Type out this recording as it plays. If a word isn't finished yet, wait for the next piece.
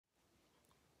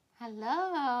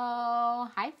Hello.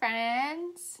 Hi,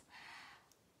 friends.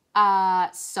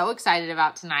 So excited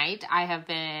about tonight. I have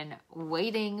been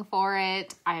waiting for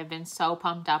it. I have been so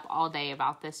pumped up all day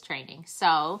about this training.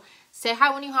 So say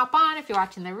hi when you hop on. If you're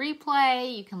watching the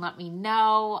replay, you can let me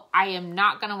know. I am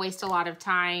not going to waste a lot of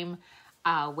time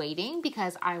waiting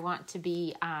because I want to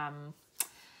be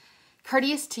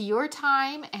courteous to your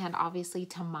time and obviously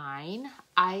to mine.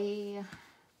 I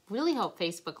really hope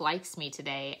Facebook likes me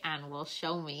today and will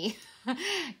show me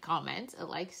comments. It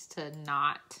likes to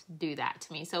not do that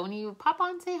to me. So when you pop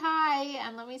on, say hi,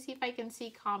 and let me see if I can see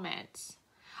comments.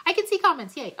 I can see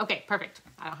comments. Yay. Okay, perfect.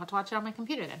 I don't have to watch it on my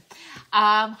computer then.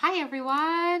 Hi, everyone.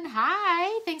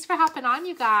 Hi. Thanks for hopping on,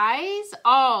 you guys.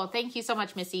 Oh, thank you so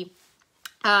much, Missy.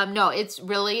 No, it's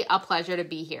really a pleasure to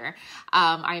be here.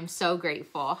 I am so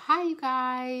grateful. Hi, you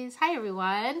guys. Hi,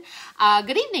 everyone.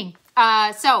 Good evening.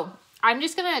 So I'm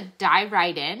just going to dive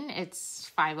right in.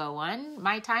 It's 5:01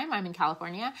 my time. I'm in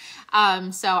California.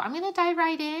 So I'm going to dive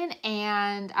right in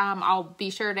and I'll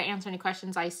be sure to answer any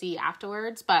questions I see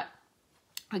afterwards. But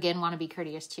again, want to be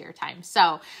courteous to your time.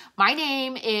 So my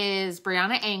name is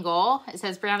Brianna Engel. It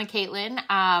says Brianna Caitlin,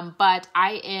 but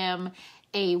I am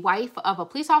a wife of a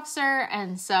police officer.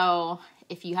 And so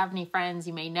if you have any friends,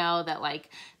 you may know that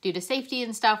like due to safety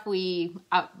and stuff,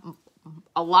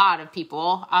 a lot of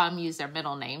people use their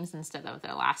middle names instead of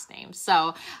their last names.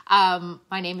 So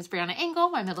my name is Brianna Engel.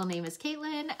 My middle name is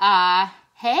Caitlin.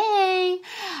 Hey.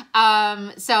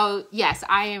 So yes,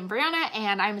 I am Brianna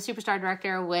and I'm a superstar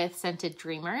director with Scented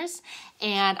Dreamers.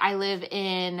 And I live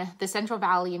in the Central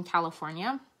Valley in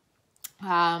California.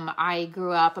 I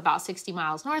grew up about 60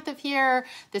 miles north of here.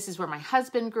 This is where my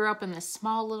husband grew up in this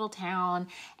small little town.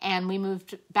 And we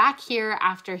moved back here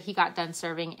after he got done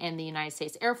serving in the United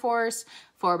States Air Force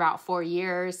for about 4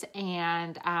 years.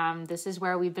 And this is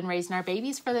where we've been raising our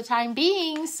babies for the time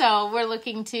being. So we're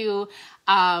looking to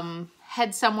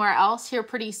head somewhere else here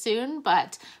pretty soon.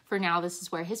 But for now, this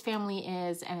is where his family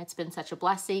is. And it's been such a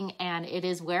blessing. And it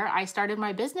is where I started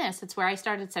my business. It's where I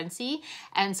started Scentsy.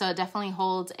 And so it definitely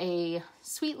holds a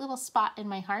sweet little spot in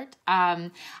my heart. I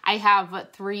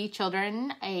have 3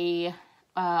 children, a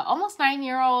almost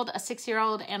 9-year-old, a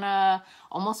 6-year-old, and a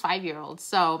almost 5-year-old.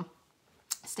 So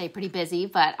stay pretty busy,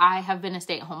 but I have been a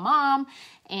stay-at-home mom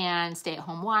and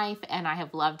stay-at-home wife, and I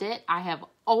have loved it. I have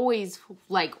always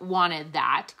wanted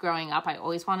that growing up. I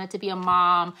always wanted to be a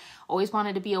mom, always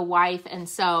wanted to be a wife. And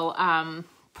so,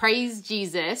 praise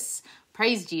Jesus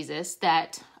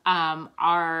that,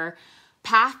 our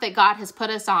path that God has put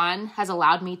us on has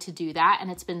allowed me to do that. And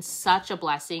it's been such a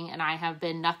blessing and I have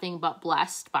been nothing but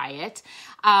blessed by it.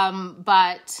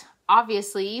 But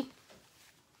obviously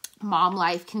mom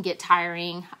life can get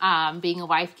tiring. Being a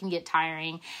wife can get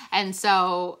tiring. And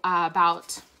so,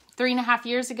 about 3.5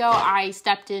 years ago, I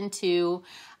stepped into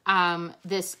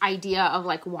this idea of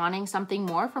wanting something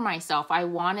more for myself. I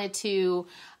wanted to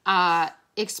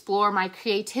explore my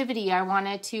creativity. I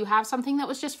wanted to have something that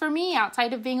was just for me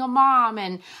outside of being a mom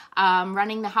and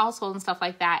running the household and stuff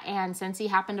like that. And Scentsy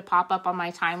happened to pop up on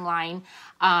my timeline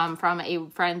from a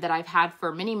friend that I've had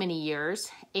for many, many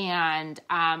years. And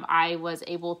I was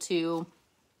able to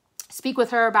speak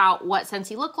with her about what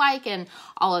Scentsy looked like and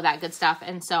all of that good stuff.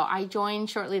 And so I joined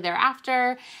shortly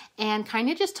thereafter and kind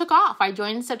of just took off. I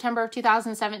joined in September of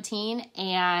 2017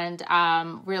 and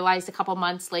realized a couple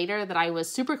months later that I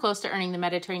was super close to earning the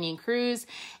Mediterranean cruise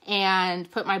and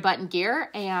put my butt in gear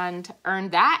and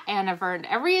earned that. And I've earned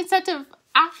every incentive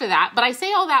after that. But I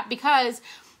say all that because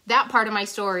that part of my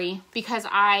story, because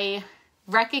I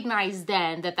recognized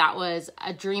then that was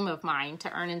a dream of mine to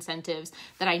earn incentives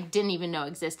that I didn't even know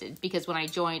existed, because when I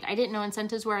joined, I didn't know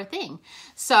incentives were a thing.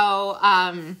 So,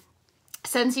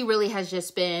 Scentsy really has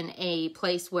just been a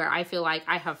place where I feel like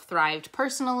I have thrived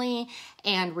personally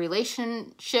and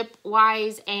relationship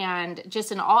wise and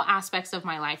just in all aspects of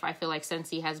my life. I feel like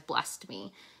Scentsy has blessed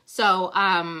me. So,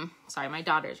 sorry, my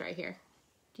daughter's right here.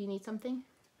 Do you need something?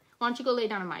 Why don't you go lay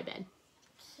down in my bed?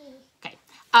 Okay.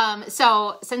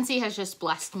 So Scentsy has just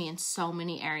blessed me in so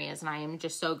many areas and I am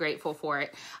just so grateful for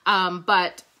it.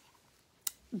 But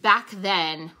back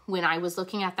then when I was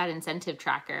looking at that incentive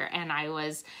tracker and I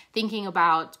was thinking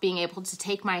about being able to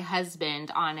take my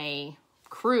husband on a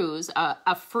cruise,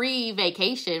 a free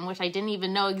vacation, which I didn't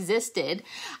even know existed.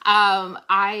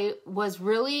 I was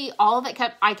really, all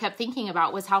that I kept thinking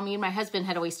about was how me and my husband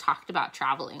had always talked about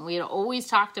traveling. We had always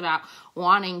talked about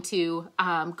wanting to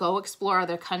go explore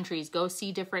other countries, go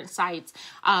see different sites,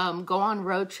 go on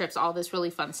road trips, all this really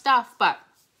fun stuff. But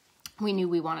we knew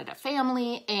we wanted a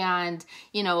family and,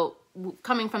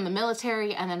 coming from the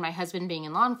military and then my husband being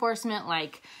in law enforcement,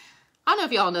 I don't know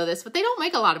if y'all know this, but they don't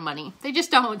make a lot of money. They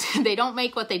just don't. They don't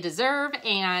make what they deserve,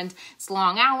 and it's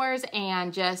long hours.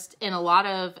 And just in a lot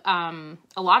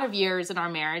of years in our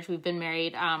marriage, we've been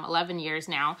married 11 years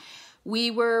now.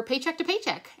 We were paycheck to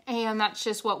paycheck, and that's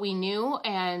just what we knew.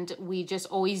 And we just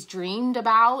always dreamed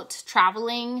about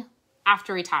traveling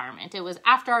after retirement. It was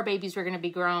after our babies were going to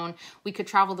be grown. We could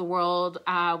travel the world.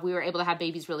 We were able to have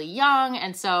babies really young.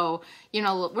 And so,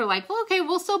 we're like, well, okay,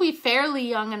 we'll still be fairly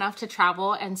young enough to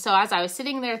travel. And so as I was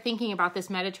sitting there thinking about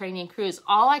this Mediterranean cruise,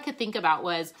 all I could think about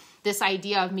was this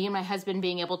idea of me and my husband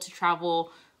being able to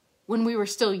travel when we were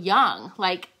still young.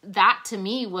 Like, that to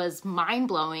me was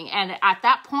mind-blowing. And at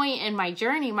that point in my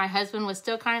journey, my husband was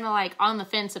still kind of like on the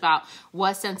fence about,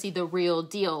 was Scentsy the real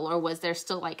deal, or was there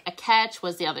still like a catch?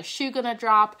 Was the other shoe gonna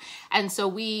drop? And so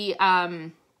we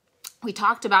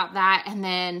talked about that. And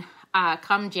then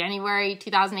come January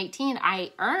 2018,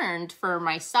 I earned for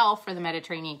myself for the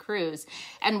Mediterranean cruise,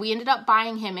 and we ended up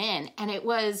buying him in. And it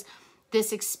was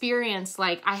this experience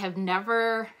like I have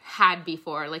never had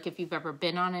before. Like, if you've ever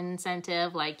been on an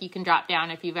incentive, like, you can drop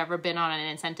down if you've ever been on an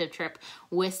incentive trip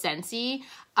with Scentsy.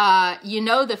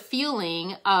 The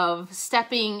feeling of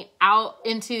stepping out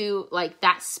into like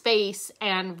that space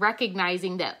and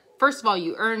recognizing that, first of all,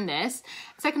 you earn this.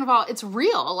 Second of all, it's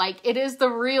real. Like, it is the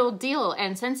real deal.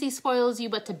 And Scentsy spoils you,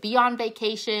 but to be on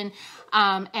vacation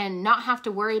and not have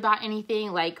to worry about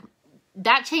anything, like,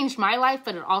 that changed my life,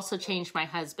 but it also changed my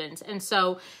husband's. And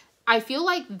so I feel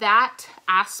like that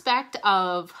aspect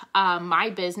of my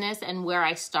business and where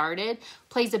I started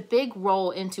plays a big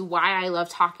role into why I love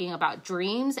talking about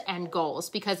dreams and goals,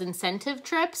 because incentive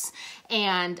trips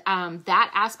and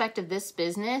that aspect of this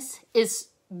business is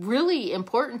really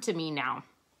important to me now.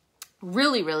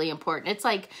 Really, really important. It's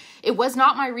like, it was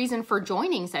not my reason for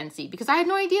joining Scentsy because I had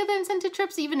no idea that incentive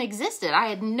trips even existed. I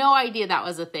had no idea that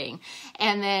was a thing.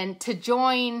 And then to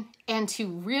join and to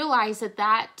realize that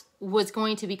that was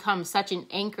going to become such an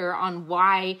anchor on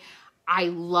why I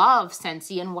love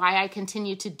Scentsy and why I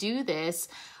continue to do this,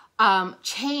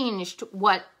 changed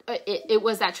what it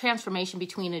was, that transformation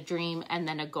between a dream and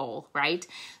then a goal, right?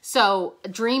 So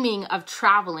dreaming of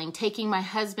traveling, taking my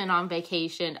husband on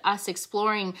vacation, us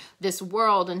exploring this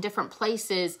world and different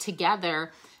places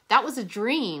together, that was a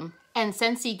dream. And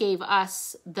Scentsy gave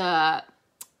us the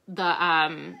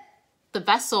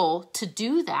vessel to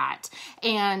do that.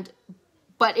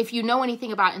 But if you know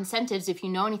anything about incentives, if you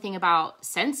know anything about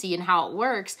Scentsy and how it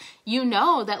works, you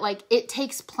know that like it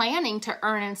takes planning to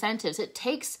earn incentives. It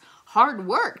takes hard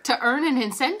work to earn an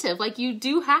incentive. Like, you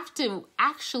do have to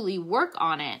actually work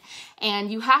on it, and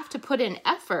you have to put in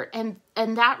effort. And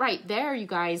that right there, you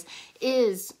guys,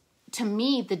 is to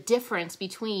me the difference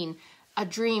between a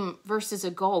dream versus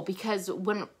a goal. Because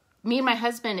when me and my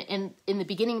husband in the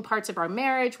beginning parts of our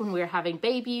marriage, when we were having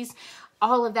babies,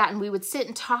 all of that, and we would sit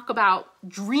and talk about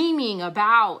dreaming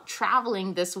about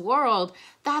traveling this world,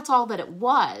 that's all that it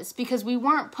was, because we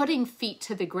weren't putting feet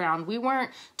to the ground. We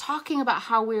weren't talking about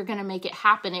how we were going to make it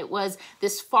happen. It was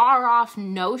this far off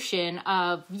notion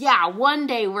of, yeah, one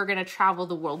day we're going to travel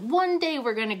the world. One day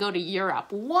we're going to go to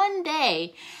Europe. One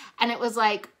day. And it was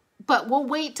like, but we'll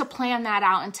wait to plan that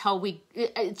out until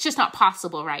it's just not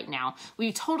possible right now.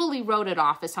 We totally wrote it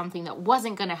off as something that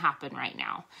wasn't going to happen right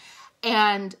now.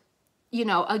 And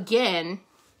again,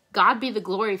 God be the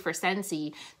glory for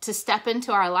Scentsy to step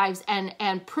into our lives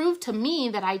and prove to me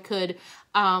that I could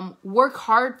work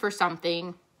hard for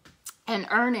something and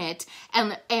earn it,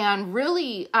 and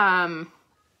really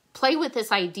play with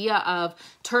this idea of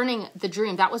turning the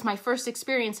dream. That was my first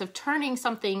experience of turning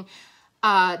something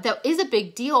that is a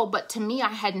big deal, but to me, I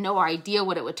had no idea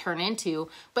what it would turn into.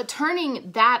 But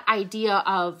turning that idea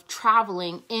of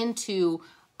traveling into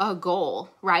a goal,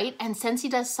 right? And Scentsy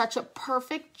does such a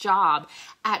perfect job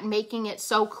at making it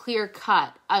so clear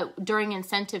cut during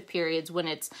incentive periods when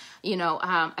it's,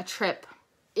 a trip.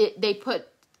 They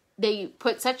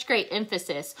put such great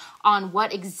emphasis on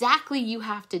what exactly you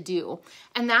have to do.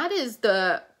 And that is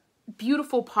the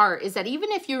beautiful part, is that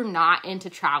even if you're not into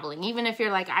traveling, even if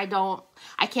you're like, I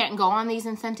can't go on these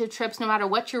incentive trips, no matter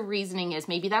what your reasoning is,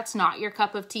 maybe that's not your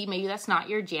cup of tea, maybe that's not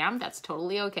your jam, that's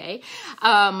totally okay.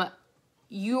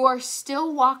 You are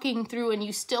still walking through and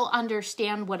you still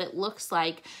understand what it looks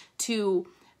like to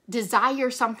desire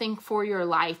something for your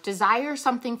life, desire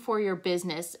something for your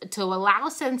business, to allow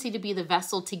Scentsy to be the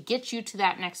vessel to get you to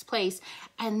that next place,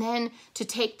 and then to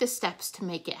take the steps to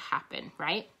make it happen,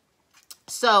 right?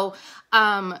 So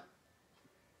the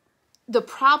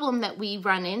problem that we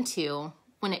run into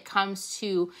when it comes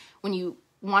to when you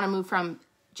want to move from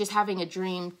just having a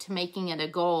dream to making it a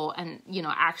goal and,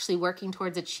 actually working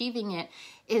towards achieving it,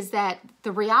 is that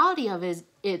the reality of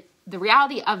it the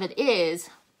reality of it is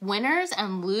winners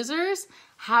and losers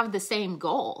have the same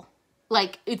goal.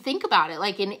 Like, think about it,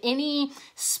 like in any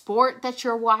sport that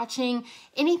you're watching,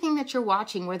 anything that you're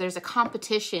watching where there's a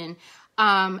competition,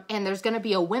 and there's going to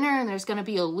be a winner and there's going to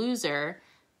be a loser,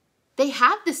 they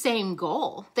have the same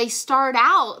goal. They start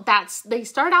out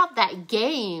that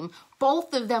game,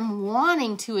 both of them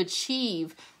wanting to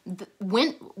achieve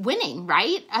winning,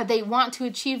 right? They want to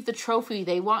achieve the trophy.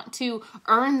 They want to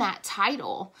earn that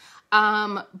title.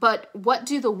 But what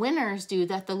do the winners do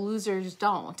that the losers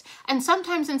don't? And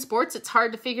sometimes in sports, it's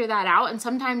hard to figure that out. And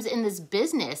sometimes in this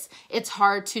business, it's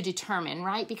hard to determine,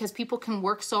 right? Because people can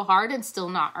work so hard and still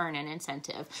not earn an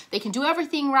incentive. They can do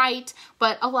everything right,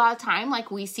 but a lot of time, like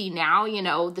we see now, you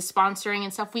know, the sponsoring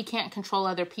and stuff, we can't control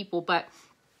other people. But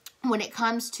when it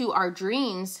comes to our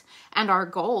dreams and our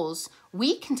goals,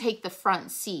 we can take the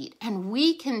front seat and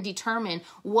we can determine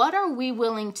what are we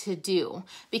willing to do.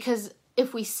 Because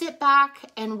if we sit back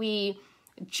and we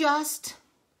just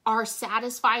are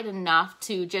satisfied enough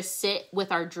to just sit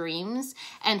with our dreams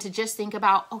and to just think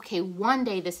about, okay, one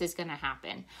day this is going to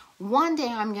happen. One day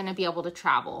I'm going to be able to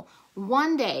travel.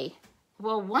 One day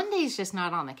is just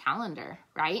not on the calendar,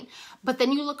 right? But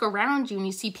then you look around you and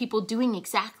you see people doing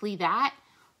exactly that.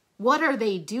 What are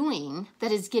they doing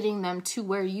that is getting them to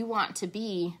where you want to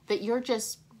be that you're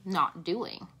just not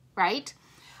doing, right?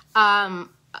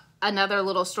 Another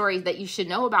little story that you should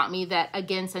know about me that,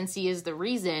 again, Scentsy is the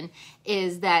reason,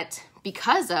 is that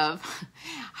because of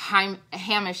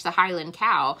Hamish the Highland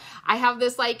cow, I have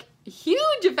this like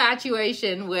huge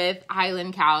infatuation with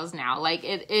Highland cows now. Like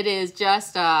it is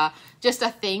just a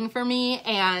thing for me.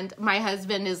 And my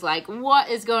husband is like, what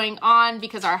is going on?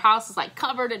 Because our house is like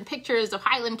covered in pictures of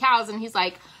Highland cows. And he's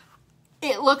like,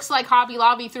 it looks like Hobby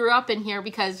Lobby threw up in here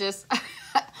because just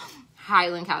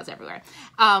Highland cows everywhere.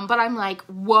 But I'm like,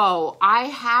 whoa, I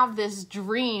have this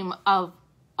dream of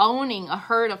owning a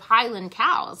herd of Highland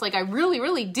cows. Like I really,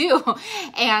 really do.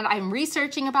 And I'm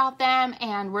researching about them,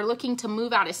 and we're looking to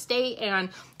move out of state and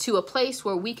to a place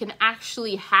where we can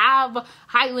actually have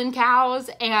Highland cows.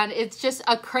 And it's just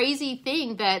a crazy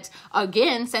thing that,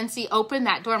 again, since he opened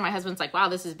that door, my husband's like, wow,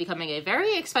 this is becoming a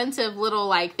very expensive little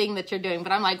like thing that you're doing.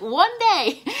 But I'm like, one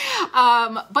day.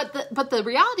 But the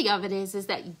reality of it is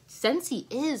that Scentsy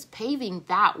is paving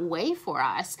that way for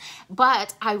us.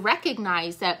 But I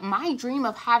recognize that my dream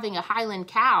of having a Highland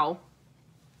cow.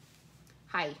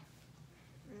 Hi.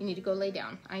 You need to go lay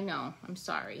down. I know. I'm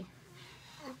sorry.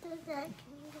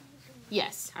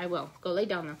 Yes, I will. Go lay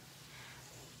down though.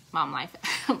 Mom life.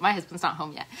 My husband's not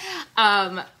home yet.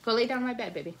 Go lay down on my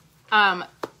bed, baby.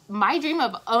 My dream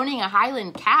of owning a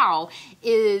Highland cow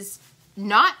is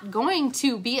not going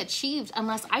to be achieved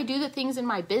unless I do the things in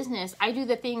my business, I do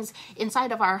the things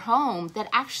inside of our home that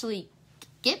actually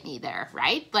get me there,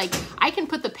 right? Like I can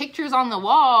put the pictures on the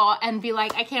wall and be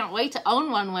like, I can't wait to own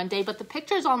one day, but the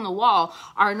pictures on the wall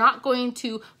are not going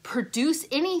to produce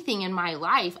anything in my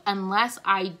life unless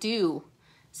I do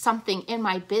something in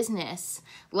my business,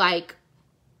 like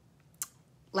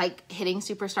hitting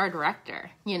Superstar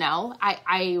Director. You know,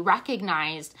 I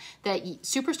recognized that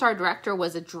Superstar Director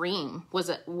was a dream, was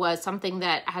something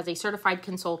that as a certified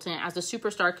consultant, as a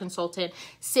Superstar consultant,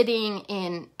 sitting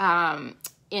in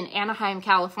Anaheim,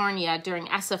 California during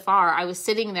SFR, I was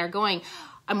sitting there going,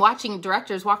 I'm watching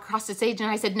directors walk across the stage, and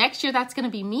I said, next year, that's going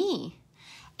to be me.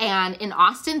 And in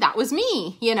Austin, that was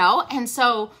me, you know? And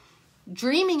so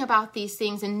dreaming about these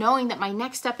things and knowing that my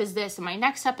next step is this and my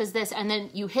next step is this, and then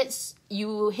you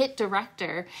hit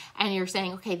director and you're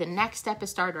saying, okay, the next step is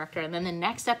star director, and then the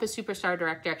next step is superstar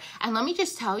director. And let me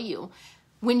just tell you,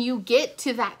 when you get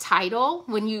to that title,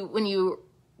 when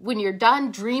you're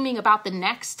done dreaming about the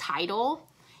next title,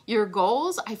 your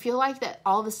goals, I feel like that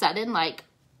all of a sudden, like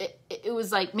it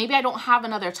was like, maybe I don't have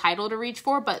another title to reach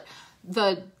for, but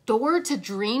the door to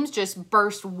dreams just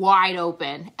burst wide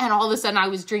open. And all of a sudden I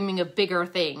was dreaming of bigger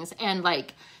things and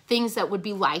like things that would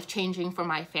be life-changing for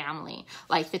my family,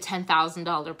 like the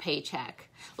 $10,000 paycheck,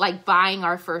 like buying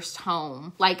our first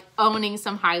home, like owning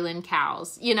some Highland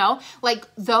cows, you know, like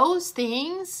those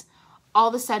things all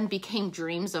of a sudden became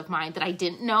dreams of mine that I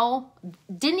didn't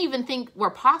even think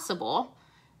were possible.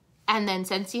 And then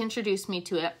Scentsy introduced me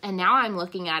to it. And now I'm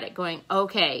looking at it going,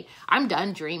 okay, I'm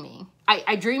done dreaming.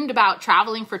 I dreamed about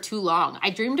traveling for too long.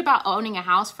 I dreamed about owning a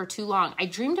house for too long. I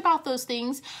dreamed about those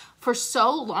things for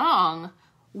so long.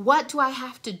 What do I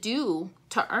have to do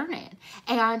to earn it?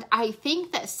 And I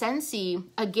think that Scentsy,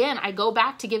 again, I go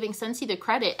back to giving Scentsy the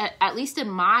credit, at least in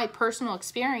my personal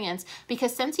experience,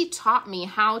 because Scentsy taught me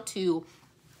how to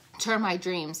turn my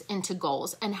dreams into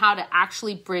goals and how to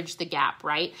actually bridge the gap,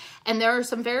 right? And there are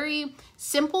some very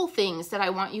simple things that I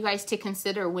want you guys to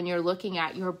consider when you're looking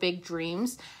at your big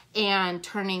dreams and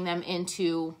turning them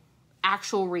into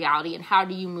actual reality, and how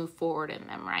do you move forward in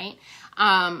them, right?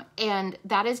 And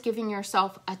that is giving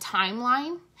yourself a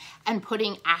timeline and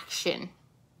putting action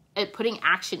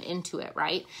into it,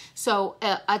 right? So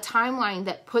a timeline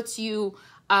that puts you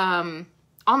on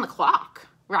the clock,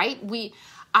 right?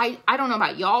 I don't know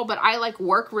about y'all, but I like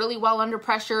work really well under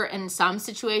pressure in some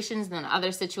situations. And then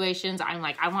other situations, I'm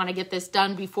like, I want to get this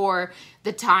done before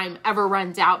the time ever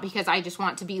runs out, because I just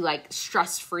want to be like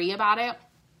stress-free about it.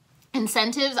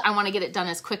 Incentives, I want to get it done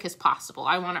as quick as possible.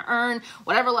 I want to earn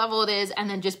whatever level it is and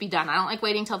then just be done. I don't like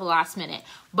waiting till the last minute.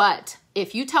 But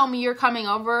if you tell me you're coming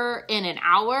over in an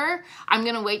hour, I'm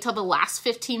going to wait till the last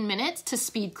 15 minutes to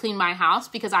speed clean my house,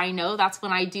 because I know that's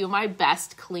when I do my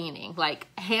best cleaning, like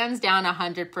hands down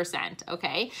 100%.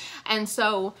 Okay. And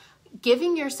so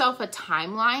giving yourself a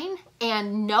timeline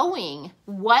and knowing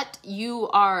what you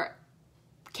are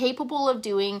capable of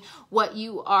doing, what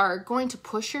you are going to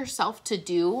push yourself to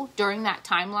do during that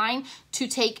timeline to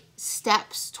take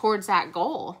steps towards that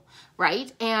goal,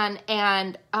 right? And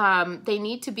they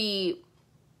need to be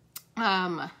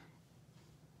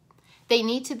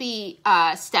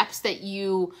steps that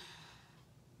you're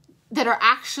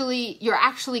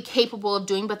actually capable of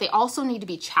doing, but they also need to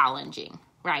be challenging,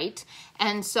 right?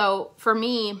 And so for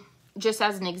me, just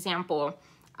as an example,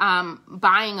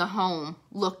 buying a home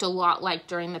looked a lot like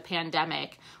during the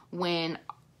pandemic when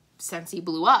Scentsy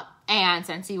blew up and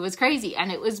Scentsy was crazy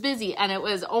and it was busy and it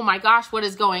was, oh my gosh, what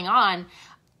is going on?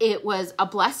 It was a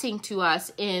blessing to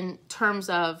us in terms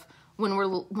of when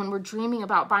we're dreaming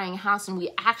about buying a house and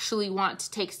we actually want to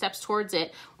take steps towards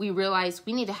it, we realize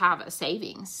we need to have a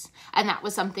savings. And that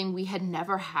was something we had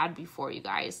never had before, you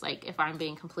guys. Like, if I'm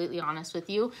being completely honest with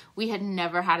you, we had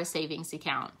never had a savings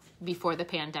account before the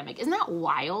pandemic. Isn't that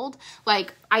wild?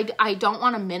 Like, I don't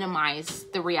want to minimize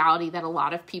the reality that a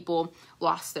lot of people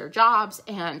lost their jobs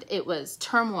and it was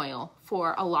turmoil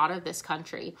for a lot of this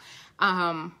country.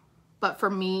 But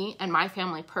for me and my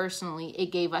family personally,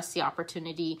 it gave us the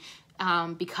opportunity,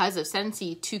 because of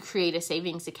Scentsy, to create a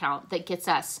savings account that gets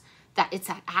us, it's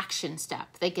that action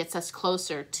step that gets us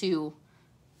closer to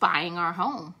buying our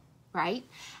home, right?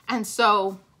 And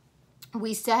so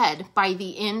we said by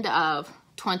the end of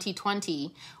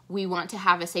 2020, we want to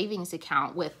have a savings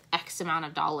account with X amount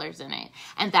of dollars in it.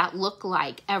 And that looked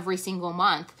like every single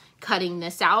month, cutting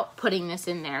this out, putting this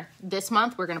in there. This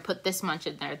month, we're going to put this much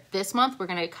in there. This month, we're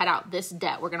going to cut out this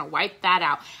debt. We're going to wipe that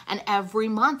out. And every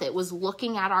month, it was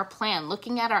looking at our plan,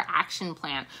 looking at our action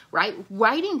plan, right?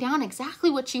 Writing down exactly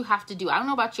what you have to do. I don't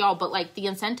know about y'all, but like the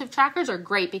incentive trackers are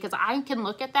great because I can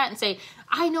look at that and say,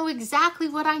 I know exactly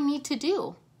what I need to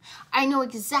do. I know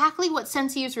exactly what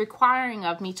Scentsy is requiring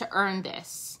of me to earn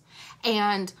this.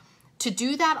 And to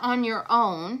do that on your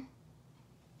own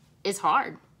is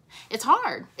hard. It's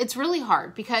hard. It's really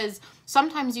hard because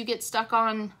sometimes you get stuck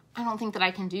on, I don't think that I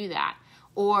can do that.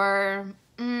 Or,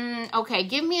 okay,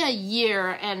 give me a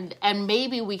year and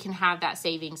maybe we can have that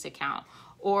savings account.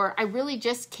 Or I really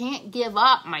just can't give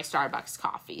up my Starbucks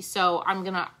coffee. So I'm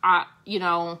going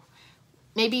to,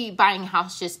 maybe buying a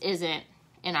house just isn't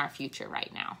in our future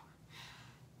right now.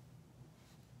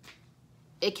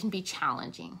 It can be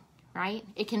challenging, right?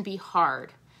 It can be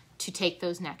hard to take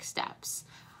those next steps.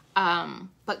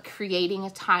 But creating a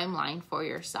timeline for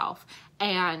yourself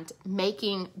and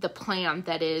making the plan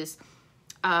that is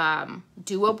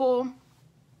doable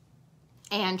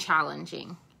and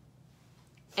challenging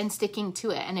and sticking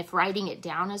to it. And if writing it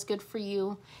down is good for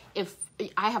you, if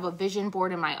I have a vision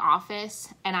board in my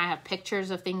office and I have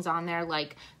pictures of things on there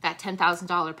like that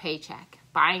 $10,000 paycheck,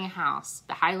 buying a house,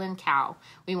 the Highland Cow,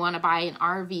 we want to buy an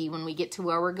RV when we get to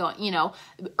where we're going,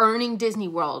 earning Disney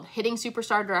World, hitting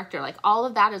Superstar Director, like all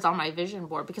of that is on my vision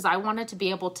board because I wanted to be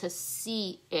able to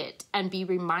see it and be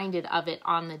reminded of it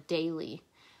on the daily,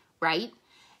 right?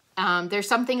 There's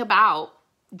something about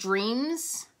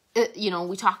dreams.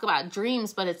 We talk about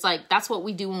dreams, but it's like, that's what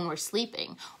we do when we're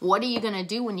sleeping. What are you going to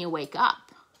do when you wake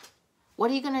up? What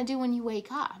are you going to do when you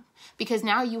wake up? Because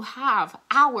now you have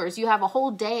hours, you have a whole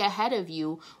day ahead of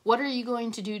you. What are you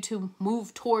going to do to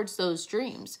move towards those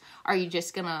dreams? Are you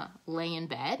just going to lay in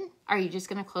bed? Are you just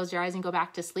going to close your eyes and go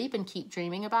back to sleep and keep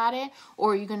dreaming about it?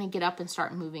 Or are you going to get up and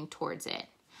start moving towards it?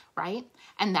 Right?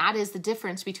 And that is the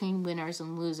difference between winners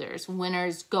and losers.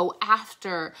 Winners go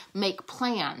after, make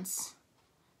plans.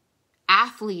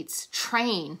 Athletes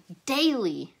train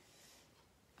daily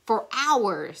for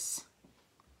hours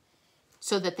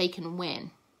so that they can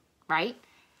win, right?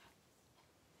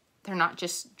 They're not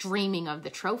just dreaming of the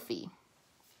trophy.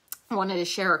 I wanted to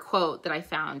share a quote that I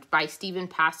found by Stephen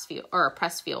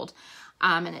Pressfield.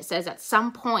 And it says, at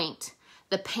some point,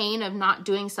 the pain of not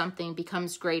doing something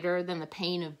becomes greater than the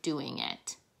pain of doing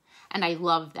it. And I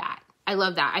love that. I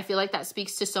love that. I feel like that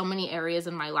speaks to so many areas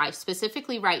in my life,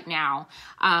 specifically right now,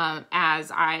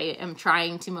 as I am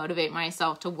trying to motivate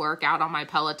myself to work out on my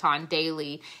Peloton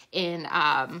daily in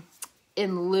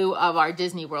lieu of our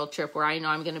Disney World trip, where I know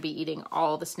I'm going to be eating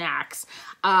all the snacks.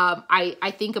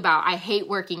 I think about, I hate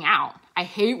working out.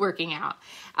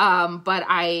 But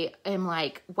I am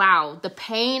like, wow, the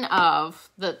pain of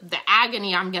the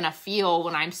agony I'm going to feel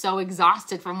when I'm so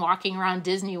exhausted from walking around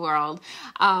Disney World,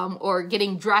 or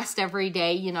getting dressed every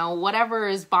day, you know, whatever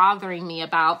is bothering me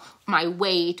about my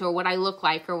weight or what I look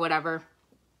like or whatever,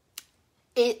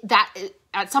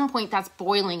 at some point that's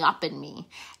boiling up in me,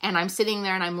 and I'm sitting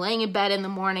there and I'm laying in bed in the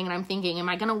morning and I'm thinking, am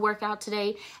I going to work out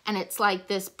today? And it's like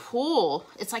this pull,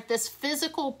 it's like this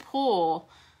physical pull,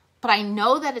 but I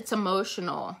know that it's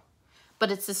emotional, but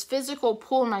it's this physical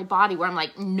pull in my body where I'm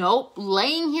like, nope,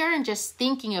 laying here and just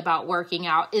thinking about working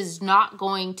out is not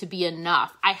going to be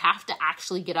enough. I have to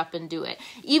actually get up and do it.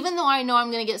 Even though I know I'm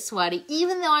going to get sweaty,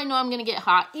 even though I know I'm going to get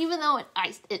hot, even though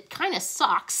it kind of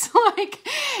sucks, like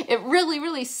it really,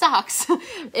 really sucks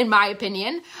in my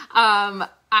opinion.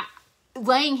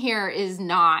 Laying here is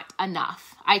not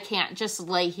enough. I can't just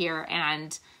lay here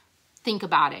and think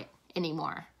about it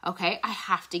anymore. Okay. I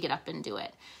have to get up and do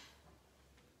it.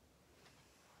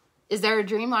 Is there a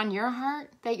dream on your heart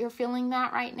that you're feeling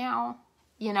that right now?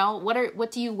 You know,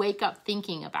 what do you wake up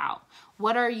thinking about?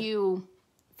 What are you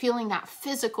feeling that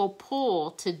physical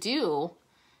pull to do,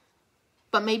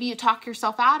 but maybe you talk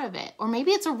yourself out of it? Or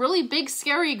maybe it's a really big,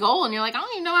 scary goal and you're like, I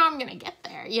don't even know how I'm going to get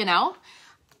there, you know?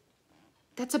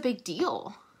 That's a big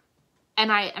deal.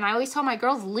 And I always tell my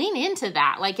girls, lean into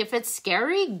that. Like, if it's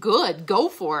scary, good, go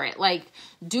for it. Like,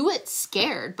 do it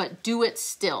scared, but do it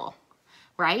still,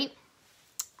 right?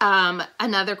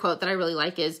 Another quote that I really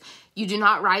like is, you do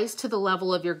not rise to the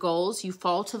level of your goals, you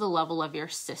fall to the level of your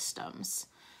systems,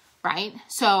 right?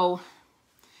 So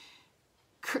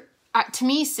to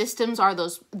me, systems are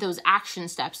those action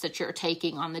steps that you're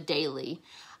taking on the daily.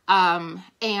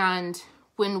 And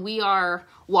when we are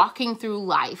walking through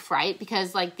life, right?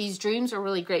 Because like these dreams are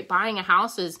really great. Buying a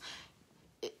house is,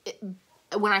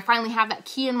 when I finally have that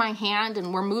key in my hand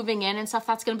and we're moving in and stuff,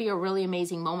 that's going to be a really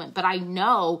amazing moment. But I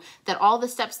know that all the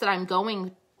steps that I'm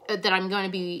going to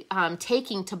be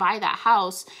taking to buy that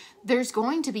house, there's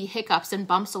going to be hiccups and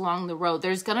bumps along the road.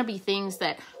 There's going to be things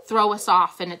that throw us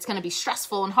off, and it's going to be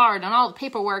stressful and hard and all the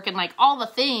paperwork and like all the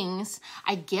things.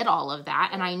 I get all of that,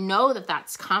 and I know that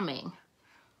that's coming.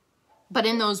 But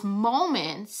in those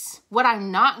moments, what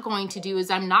I'm not going to do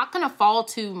is I'm not going to fall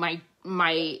to my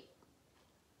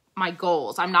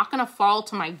goals. I'm not going to fall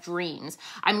to my dreams.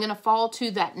 I'm going to fall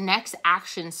to that next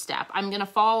action step. I'm going to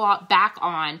fall back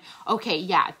on, okay,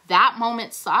 yeah, that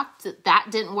moment sucked. That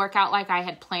didn't work out like I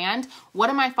had planned. What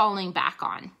am I falling back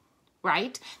on?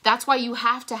 Right? That's why you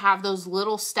have to have those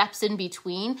little steps in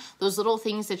between, those little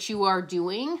things that you are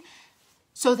doing,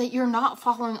 so that you're not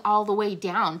falling all the way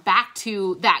down back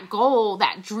to that goal,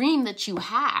 that dream that you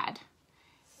had.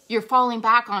 You're falling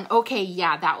back on, okay,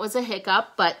 yeah, that was a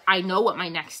hiccup, but I know what my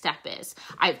next step is.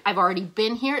 I've already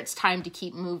been here. It's time to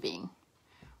keep moving,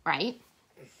 right?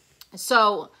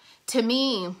 So to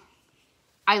me,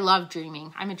 I love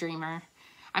dreaming. I'm a dreamer.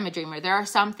 There are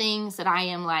some things that I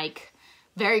am like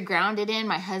very grounded in.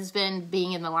 My husband,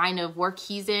 being in the line of work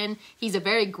he's in, he's a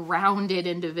very grounded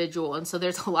individual. And so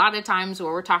there's a lot of times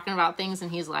where we're talking about things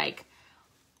and he's like,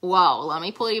 whoa, let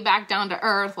me pull you back down to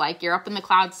earth. Like you're up in the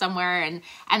clouds somewhere. And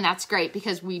that's great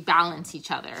because we balance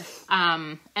each other.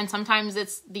 And sometimes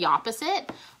it's the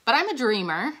opposite, but I'm a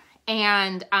dreamer,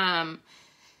 and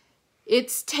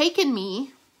it's taken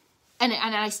me, and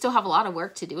I still have a lot of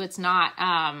work to do.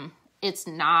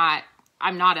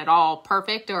 I'm not at all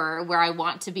perfect or where I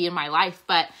want to be in my life,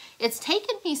 but it's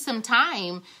taken me some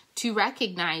time to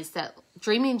recognize that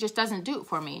dreaming just doesn't do it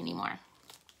for me anymore.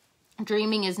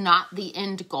 Dreaming is not the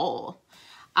end goal.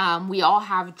 We all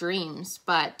have dreams,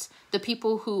 but the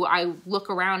people who I look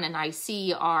around and I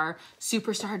see are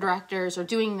superstar directors or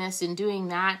doing this and doing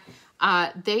that,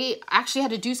 they actually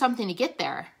had to do something to get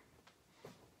there.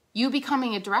 You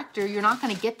becoming a director, you're not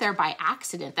going to get there by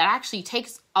accident. That actually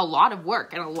takes a lot of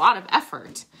work and a lot of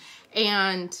effort.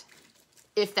 And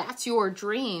if that's your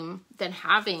dream, then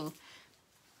having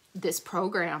this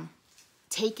program,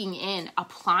 taking in,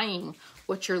 applying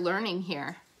what you're learning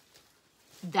here,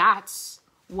 that's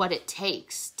what it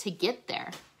takes to get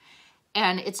there.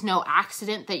 And it's no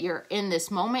accident that you're in this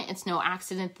moment. It's no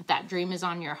accident that dream is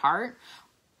on your heart.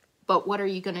 But what are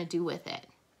you going to do with it,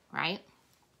 right?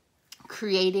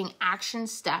 creating action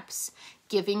steps,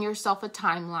 giving yourself a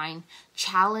timeline,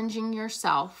 challenging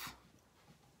yourself.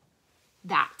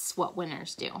 That's what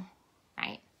winners do,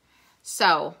 right?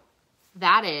 So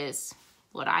that is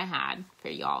what I had for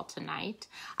y'all tonight.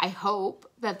 I hope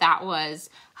that that was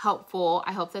helpful.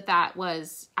 I hope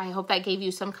that gave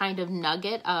you some kind of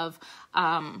nugget of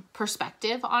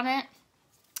perspective on it.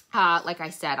 Like I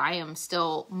said, I am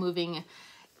still moving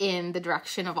in the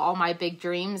direction of all my big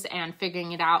dreams and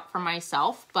figuring it out for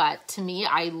myself. But to me,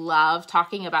 I love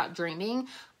talking about dreaming,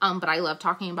 but I love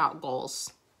talking about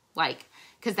goals, like,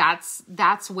 because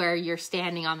that's where you're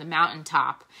standing on the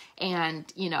mountaintop,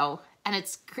 and and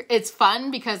it's fun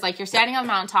because like you're standing on the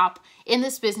mountaintop in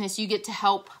this business, you get to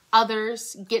help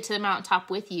others get to the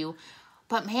mountaintop with you.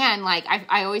 But man, like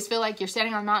I always feel like you're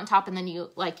standing on the mountaintop and then you're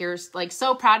like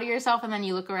so proud of yourself, and then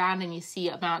you look around and you see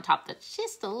a mountaintop that's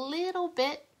just a little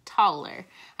bit taller,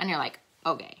 and you're like,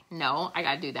 okay, no, I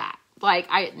gotta do that. Like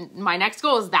my next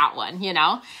goal is that one,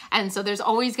 And so there's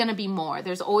always going to be more.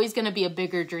 There's always going to be a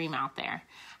bigger dream out there.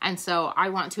 And so I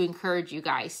want to encourage you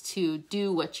guys to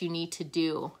do what you need to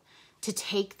do to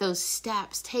take those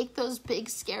steps, take those big,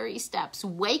 scary steps,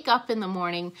 wake up in the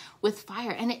morning with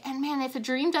fire. And man, if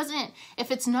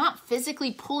it's not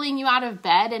physically pulling you out of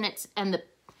bed and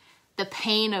the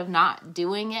pain of not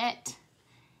doing it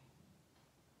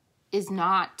is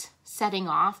not setting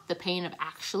off the pain of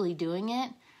actually doing it,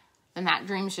 then that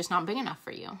dream is just not big enough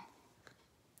for you.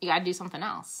 You got to do something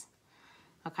else.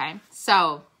 Okay.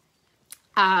 So,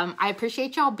 I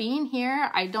appreciate y'all being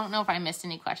here. I don't know if I missed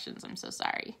any questions. I'm so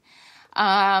sorry.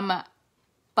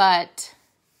 But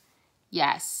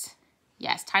yes,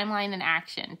 timeline and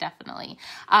action, definitely.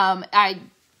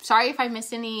 Sorry if I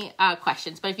missed any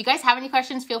questions, but if you guys have any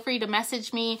questions, feel free to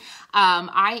message me.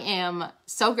 I am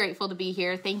so grateful to be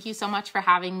here. Thank you so much for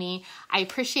having me. I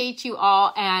appreciate you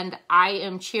all, and I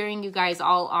am cheering you guys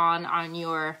all on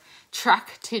your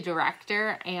trek to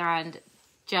director, and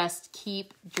just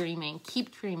keep dreaming,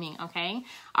 okay?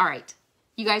 All right.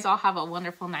 You guys all have a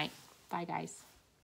wonderful night. Bye, guys.